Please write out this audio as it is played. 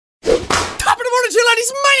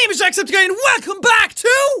Wheels! My name is Jacksepticeye and welcome back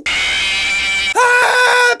to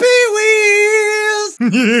Happy Wheels!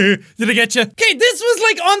 Did I get you? Okay, this was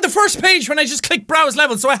like on the first page when I just clicked browse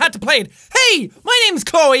level, so I had to play it. Hey, my name's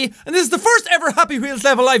Chloe, and this is the first ever Happy Wheels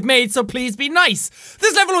level I've made, so please be nice.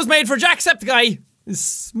 This level was made for Jacksepticeye.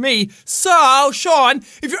 It's me. So, Sean,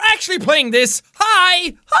 if you're actually playing this,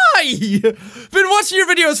 hi! Been watching your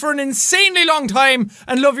videos for an insanely long time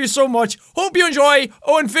and love you so much. Hope you enjoy.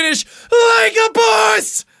 Oh, and finish like a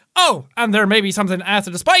boss! Oh, and there may be something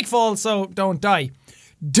after the spike fall, so don't die.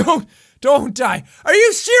 Don't die. Are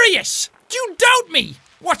you serious? Do you doubt me?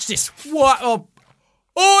 Watch this. What? Oh,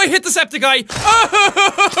 I hit the Septiceye.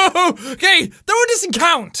 Oh, okay, that one doesn't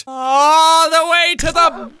count. All the way to the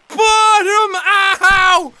bottom.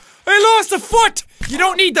 Ow! I lost a foot. You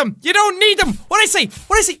don't need them. You don't need them. What'd I say?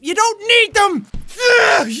 You don't need them.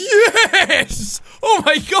 Yes. Oh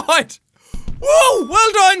my god. Whoa,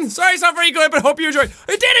 well done. Sorry, it's not very good, but hope you enjoyed.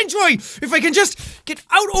 I did enjoy. If I can just get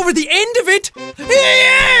out over the end of it.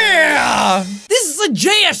 Yeah. This is a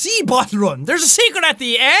JSE bottle run. There's a secret at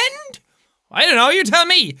the end. I don't know, you tell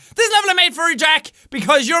me. This level I made for you, Jack,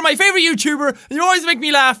 because you're my favorite YouTuber and you always make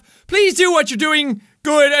me laugh. Please do what you're doing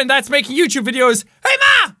good, and that's making YouTube videos. Hey,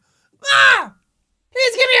 Ma! Ma!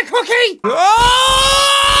 Please give me a cookie!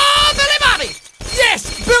 Oh, Billy Bobby! Yes,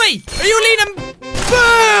 Billy! Are you leaning?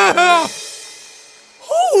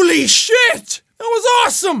 Holy shit! That was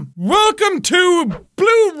awesome! Welcome to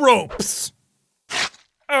Blue Ropes.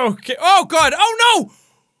 Okay, oh god, oh no!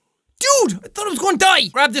 Dude, I thought I was going to die.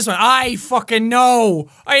 Grab this one. I fucking know.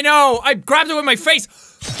 I know. I grabbed it with my face.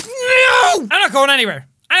 No! I'm not going anywhere.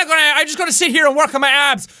 I'm just gonna sit here and work on my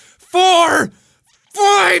abs. 4, 5.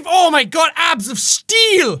 Oh my god, abs of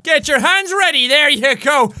steel. Get your hands ready. There you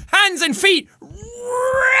go. Hands and feet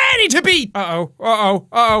ready to beat. Uh-oh.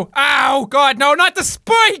 Ow, god, no, not the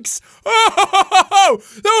spikes. Oh,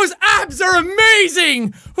 those abs are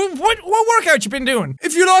amazing. What workout you been doing?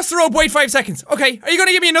 If you lost the rope, wait 5 seconds. Okay, are you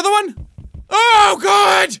gonna give me another one? Oh,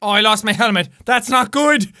 god! Oh, I lost my helmet. That's not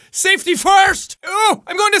good. Safety first. Oh,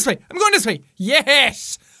 I'm going this way.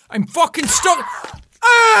 Yes! I'm fucking stuck.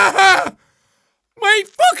 Ah! My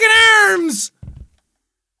fucking arms!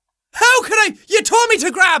 How can I? You told me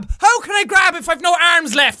to grab. How can I grab if I've no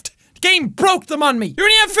arms left? The game broke them on me. You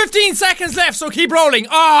only have 15 seconds left, so keep rolling.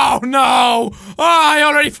 Oh, no. Oh, I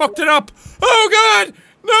already fucked it up. Oh, god.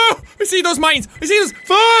 No. I see those mines. I see those.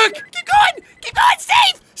 Fuck. Keep going,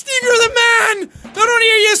 Steve. Steve, you're the man. Not only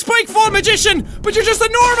are you a spike fall magician, but you're just a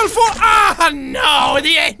normal fall. Ah, no.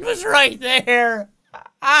 The end was right there.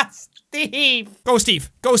 Ah, Steve. Go, Steve.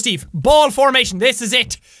 Go, Steve. Ball formation. This is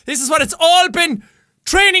it. This is what it's all been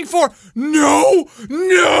training for. No.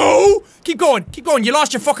 Keep going. You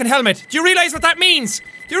lost your fucking helmet. Do you realize what that means?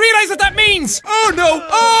 Oh no.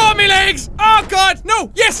 Oh, my legs. Oh god.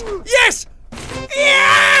 No. Yes.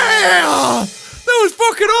 Yeah. That was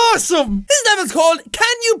fucking awesome. This level's called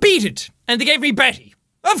Can You Beat It? And they gave me Betty.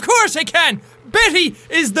 Of course I can. Betty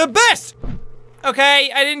is the best.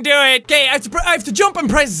 Okay, I didn't do it. Okay, I have to jump and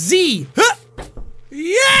press Z. Huh.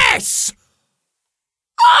 Yes.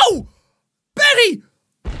 Oh, Betty.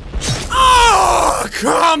 Oh,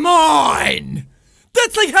 come on!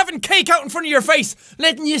 That's like having cake out in front of your face,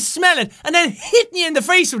 letting you smell it, and then hitting you in the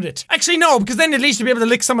face with it. Actually, no, because then at least you'll be able to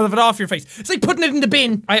lick some of it off your face. It's like putting it in the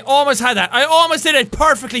bin. I almost had that. I almost did it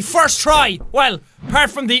perfectly. First try. Well,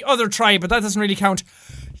 apart from the other try, but that doesn't really count.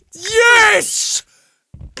 Yes!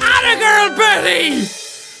 Atta girl, Betty!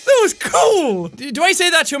 That was cool! Do I say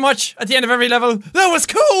that too much at the end of every level? That was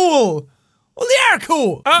cool! Well, they are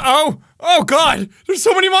cool. Uh-oh. Oh, God. There's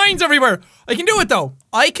so many mines everywhere. I can do it, though.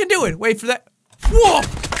 I can do it. Wait for that. Whoa.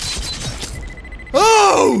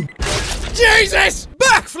 Oh. Jesus.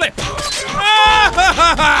 Backflip.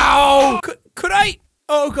 Ow. Could I?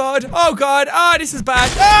 Oh, God. Ah, this is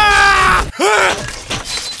bad. Ah.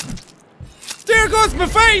 There goes my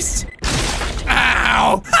face.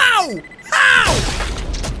 Ow. Ow.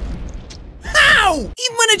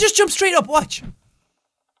 Even when I just jump straight up, watch.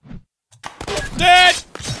 Dead!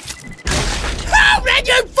 Oh man,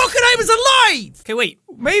 you fucking I was alive! Okay, wait,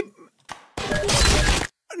 maybe...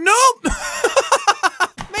 No!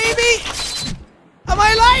 Maybe? Am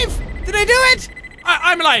I alive? Did I do it?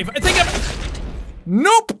 I'm alive, I think I'm...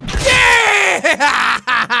 Nope!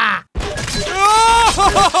 Yeah! Oh!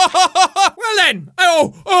 Well then,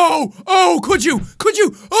 could you?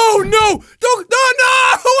 Oh no! Don't, no!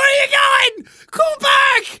 Where are you going? Come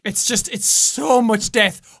back! It's so much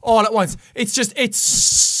death all at once. It's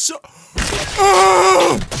so...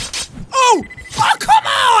 Oh, come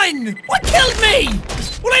on! What killed me?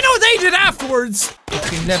 Well, I know they did afterwards.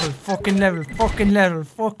 Fucking level,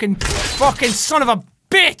 fucking son of a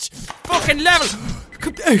bitch! Fucking level!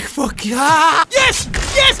 Fuck yeah! Yes!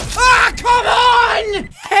 Yes! Ah, come on!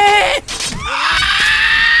 Hey!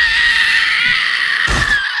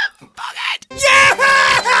 Fuck it!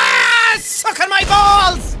 Yeah! Suck on my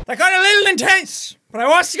balls! That got a little intense, but I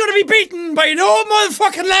wasn't gonna be beaten by no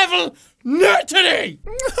motherfucking level. Not today!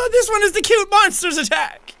 This one is the cute monsters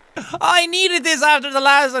attack. I needed this after the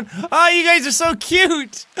last one. Oh, you guys are so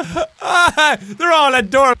cute. They're all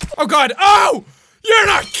adorable. Oh god. Oh! You're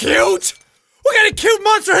not cute! What kind of cute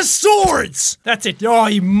monster has swords? That's it. Oh,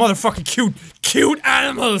 you motherfucking cute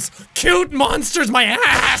animals. Cute monsters, my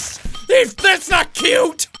ass. That's not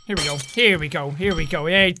cute. Here we go. Here we go. Here we go.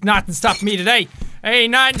 Ain't nothing stopping me today.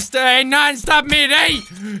 Ain't nothing stopping me today.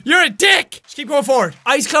 You're a dick. Just keep going forward.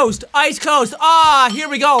 Eyes closed. Eyes closed. Ah, here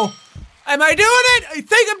we go. Am I doing it? I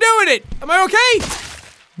think I'm doing it. Am I okay?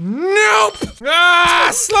 Nope.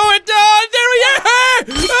 Ah, slow it down. There we are.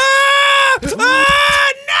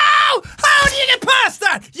 No! How do you get past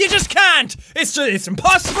that? You just can't. It's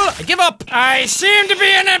impossible. I give up. I seem to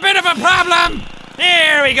be in a bit of a problem.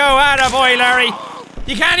 Here we go. Attaboy, Larry.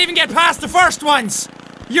 You can't even get past the first ones.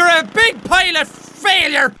 You're a big pile of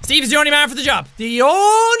failure. Steve is the only man for the job. The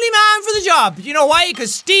only man for the job. You know why?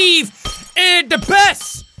 Because Steve is the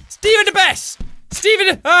best. Steve is the best.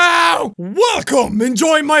 Steve, oh! Welcome!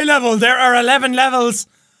 Enjoy my level. There are 11 levels.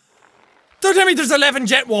 Don't tell me there's 11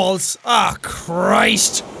 jet walls. Ah,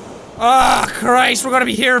 Christ. Ah, Christ, we're gonna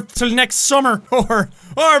be here till next summer. Or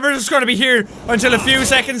we're just gonna be here until a few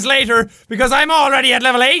seconds later because I'm already at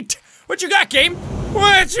level 8. What you got, game?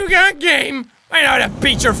 What you got, game? I know how to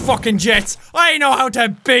beat your fucking jets. I know how to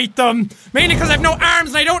beat them. Mainly because I have no arms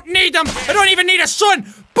and I don't need them. I don't even need a son.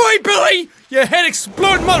 Bye, Billy! You head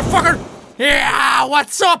exploding motherfucker. Yeah,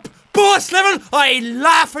 what's up? Boss level? I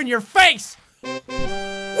laugh in your face.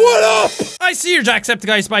 What up? I see your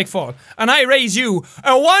Jacksepticeye spike fall, and I raise you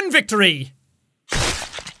a 1 victory.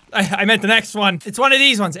 I meant the next one. It's one of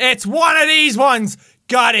these ones. It's one of these ones.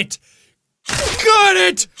 Got it. Got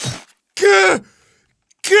it. A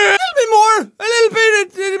little bit more. A little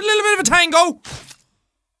bit of a tango.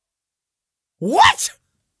 What?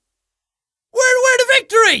 Where the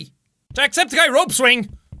victory? Jacksepticeye rope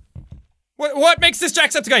swing. What makes this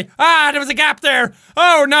Jacksepticeye? Ah, there was a gap there.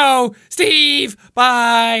 Oh no. Steve,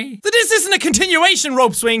 bye. This isn't a continuation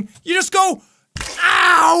rope swing. You just go,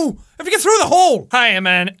 ow, if you get through the hole. I am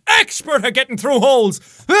an expert at getting through holes.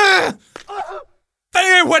 Ah.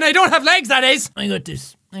 When I don't have legs, that is. I got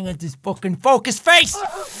this fucking focus face.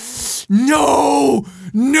 No,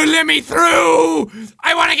 let me through.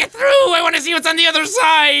 I want to get through. I want to see what's on the other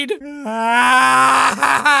side.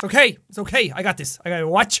 Ah. Okay, it's okay. I got this. I gotta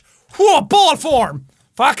watch. Whoa, ball form!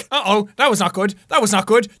 Fuck. Uh-oh, that was not good. That was not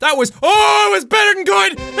good. That was- oh, it was better than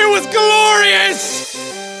good! It was glorious!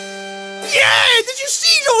 Yeah! Did you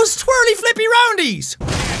see those twirly flippy roundies?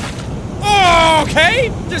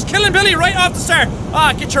 Okay, just killing Billy right off the start.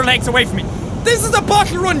 Ah, get your legs away from me. This is a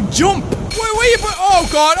bottle run jump. Where you put- oh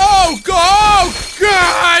god, oh god, oh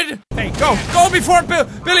god! Hey, go before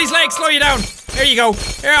Billy's legs slow you down. There you go.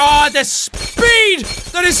 Oh, the speed!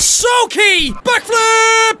 That is so key!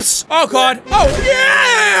 Backflips! Oh god. Oh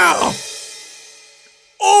yeah!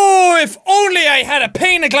 Oh, if only I had a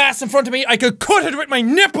pane of glass in front of me, I could cut it with my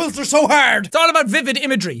nipples, they're so hard! It's all about vivid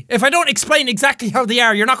imagery. If I don't explain exactly how they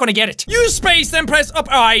are, you're not gonna get it. Use space, then press up.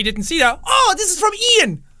 Oh, I didn't see that. Oh, this is from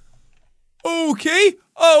Ian! Okay.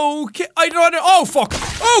 I don't know. Oh, fuck.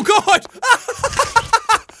 Oh, God!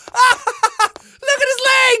 Look at his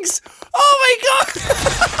legs! Oh my god!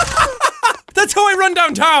 That's how I run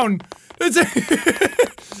downtown.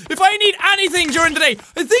 If I need anything during the day,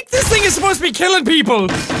 I think this thing is supposed to be killing people.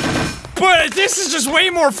 But this is just way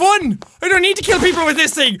more fun. I don't need to kill people with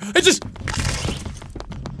this thing. I just...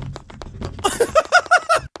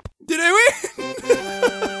 Did I win?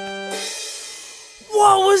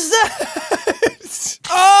 What was that?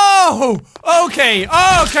 Oh! Okay.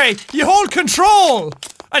 You hold control.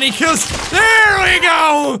 And he kills. There we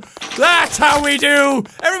go! That's how we do!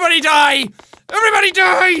 Everybody die! Everybody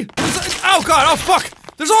die! Oh god, oh fuck!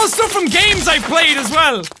 There's all stuff from games I've played as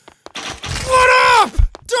well! What up?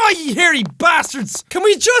 Die, you hairy bastards! Can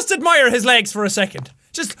we just admire his legs for a second?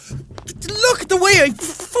 Just look at the way I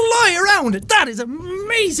fly around it. That is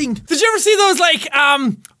amazing! Did you ever see those like, I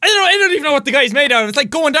don't even know what the guy's made out of. It's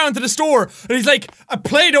like going down to the store and he's like a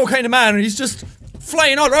Play-Doh kind of man and he's just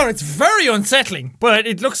flying all around. It's very unsettling, but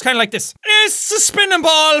it looks kind of like this. It's a spinning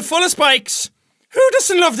ball full of spikes. Who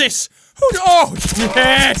doesn't love this? Oh,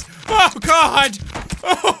 shit! Oh, God!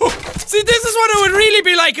 Oh, see, this is what it would really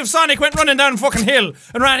be like if Sonic went running down a fucking hill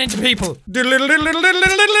and ran into people.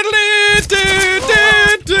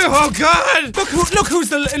 Oh God! Look who's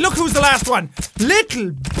the last one.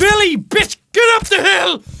 Little Billy bitch, get up the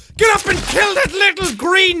hill! Get up and kill that little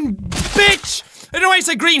green bitch! I know I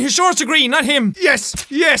said green, his shorts are green, not him. Yes!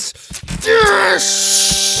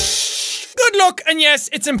 Good luck, and yes,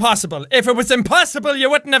 it's impossible. If it was impossible, you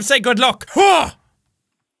wouldn't have said good luck. Oh,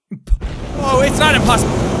 it's not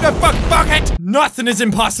impossible. Fuck it! Nothing is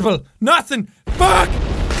impossible. Nothing. Fuck!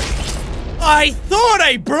 I thought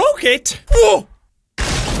I broke it. Oh!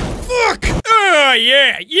 Fuck! Oh,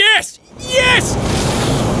 yeah! Yes!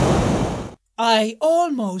 I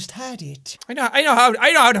almost had it. I know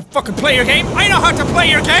how to fucking play your game. I know how to play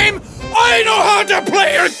your game.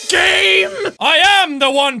 I am the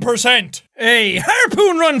 1%. A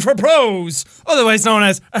harpoon run for pros, otherwise known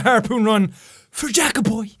as a harpoon run for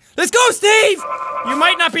Jackaboy. Let's go, Steve! You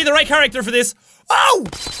might not be the right character for this. Oh,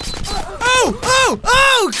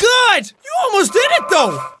 God! You almost did it,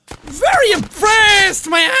 though. Very impressed,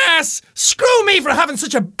 my ass. Screw me for having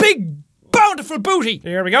such a big, bountiful booty.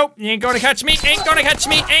 Here we go. You ain't gonna catch me.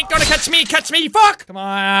 Catch me. Fuck. Come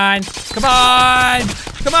on.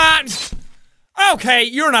 Okay,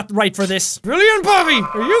 you're not right for this. Brilliant, Bobby.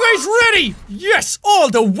 Are you guys ready? Yes, all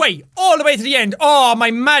the way to the end. Oh, my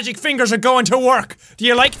magic fingers are going to work. Do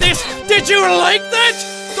you like this? Did you like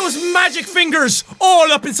that? Those magic fingers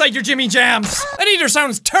all up inside your Jimmy Jams. That either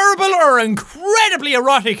sounds terrible or incredibly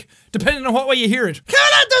erotic, depending on what way you hear it. Okay,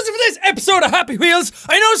 that does it for this episode of Happy Wheels.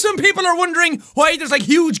 I know some people are wondering why there's like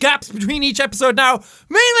huge gaps between each episode now.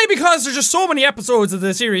 Mainly because there's just so many episodes of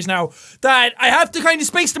the series now that I have to kind of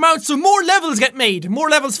space them out so more levels get made, more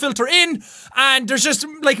levels filter in, and there's just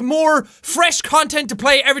like more fresh content to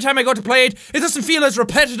play every time I go to play it. It doesn't feel as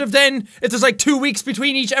repetitive then if there's like 2 weeks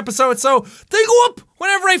between each episode, so they go up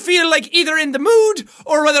whenever I feel like either in the mood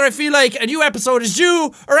or whether I feel like a new episode is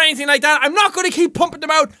due or anything like that. I'm not going to keep pumping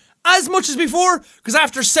them out as much as before, because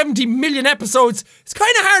after 70 million episodes, it's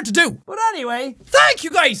kind of hard to do. But anyway, thank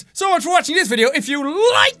you guys so much for watching this video. If you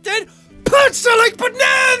liked it, punch the like button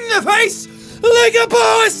in the face like a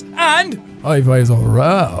boss, and high fives all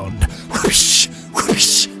around. Whoosh,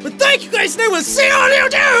 whoosh. But thank you guys, and I will see all you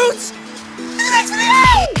dudes in the next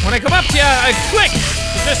video. When I come up to you, I click,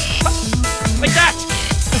 just like that.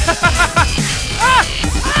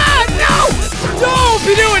 No! Don't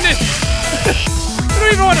be doing this! I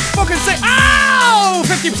don't even know what to fucking say. Ow!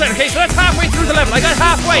 50%. Okay, so that's halfway through the level. I got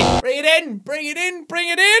halfway. Bring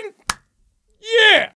it in. Yeah!